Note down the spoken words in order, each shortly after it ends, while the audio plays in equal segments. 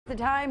The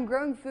time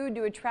growing food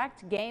to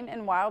attract game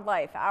and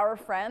wildlife. Our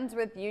friends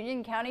with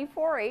Union County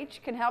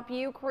 4-H can help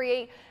you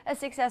create a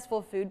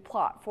successful food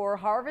plot for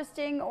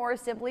harvesting or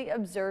simply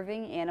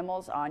observing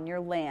animals on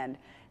your land.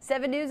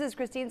 7 News'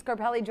 Christine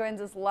Scarpelli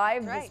joins us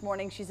live this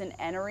morning. She's in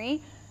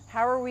Enery.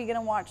 How are we going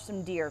to watch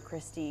some deer,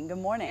 Christine? Good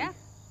morning. Yeah.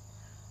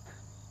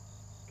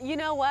 You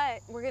know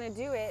what? We're going to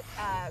do it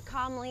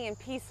calmly and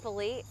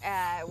peacefully.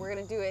 We're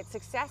going to do it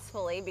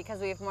successfully because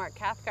we have Mark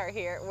Cathcart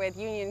here with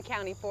Union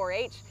County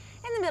 4-H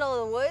in the middle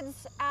of the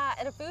woods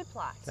at a food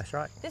plot. That's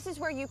right. This is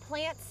where you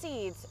plant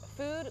seeds,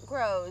 food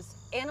grows,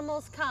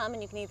 animals come,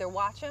 and you can either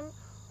watch them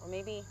or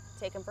maybe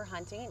take them for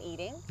hunting and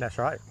eating. That's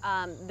right.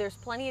 There's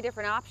plenty of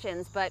different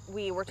options, but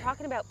we were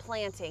talking about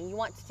planting. You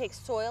want to take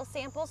soil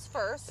samples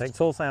first. Take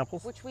soil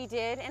samples. Which we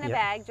did in a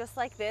bag just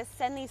like this.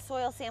 Send these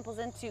soil samples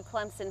into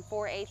Clemson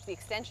 4-H, the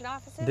extension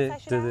offices,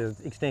 To the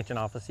extension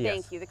office, yes.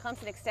 Thank you. The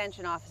Clemson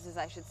extension offices,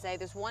 I should say.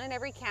 There's one in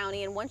every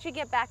county, and once you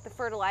get back the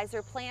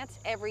fertilizer, plant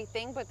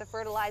everything, put the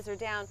fertilizer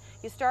down,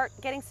 you start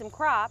getting some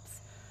crops.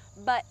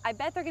 But I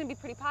bet they're going to be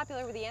pretty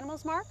popular with the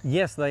animals, Mark?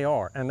 Yes, they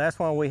are. And that's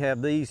why we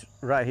have these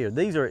right here.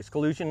 These are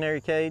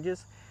exclusionary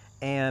cages,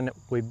 and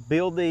we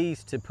build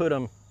these to put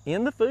them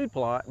in the food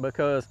plot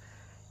because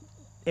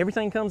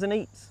everything comes and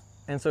eats.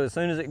 And so as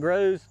soon as it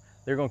grows,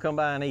 they're going to come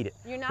by and eat it.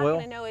 You're not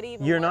going to know it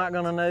even You're not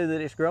going to know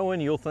that it's growing.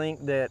 You'll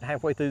think that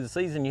halfway through the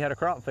season you had a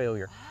crop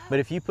failure. But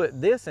if you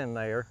put this in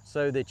there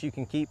so that you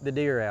can keep the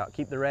deer out,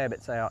 keep the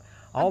rabbits out,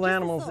 all the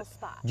animals,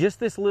 just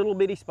this little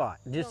bitty spot.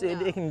 Just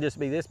it can just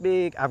be this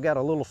big. I've got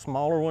a little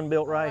smaller one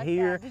built right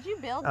here. Did you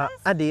build this?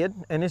 I did,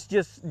 and it's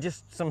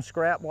just some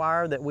scrap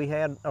wire that we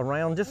had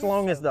around, just as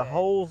long as the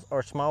holes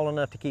are small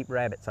enough to keep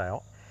rabbits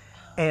out.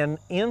 And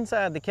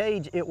inside the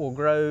cage, it will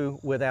grow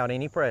without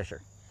any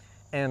pressure.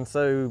 And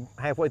so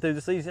halfway through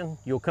the season,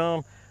 you'll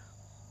come,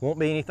 won't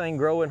be anything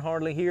growing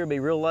hardly here, be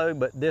real low,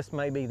 but this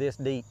may be this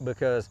deep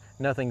because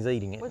nothing's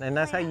eating it. And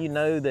that's how you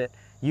know that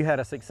you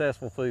had a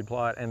successful food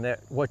plot and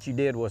that what you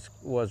did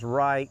was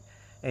right,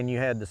 and you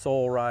had the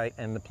soil right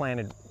and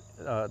planted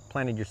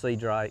your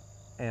seeds right,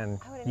 and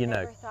I would have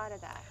never thought of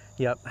that.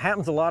 Yep,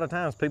 happens a lot of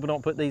times. People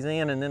don't put these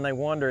in, and then they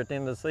wonder at the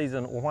end of the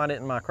season, well, why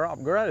didn't my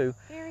crop grow?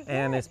 Very good.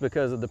 And it's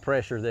because of the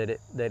pressure that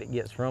it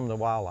gets from the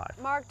wildlife.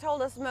 Mark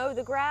told us mow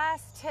the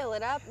grass, till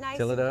it up nice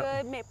and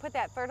good, put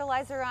that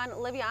fertilizer on.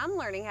 Olivia, I'm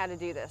learning how to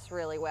do this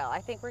really well.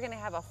 I think we're going to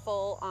have a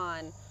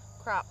full-on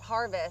crop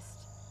harvest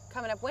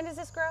coming up. When does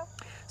this grow?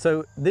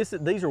 So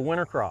these are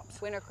winter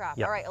crops. Winter crop.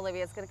 Yep. All right,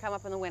 Olivia, it's going to come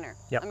up in the winter.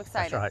 Yep, I'm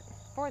excited. that's right.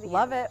 For the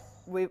Love it.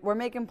 We're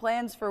making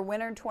plans for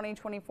winter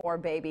 2024,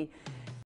 baby.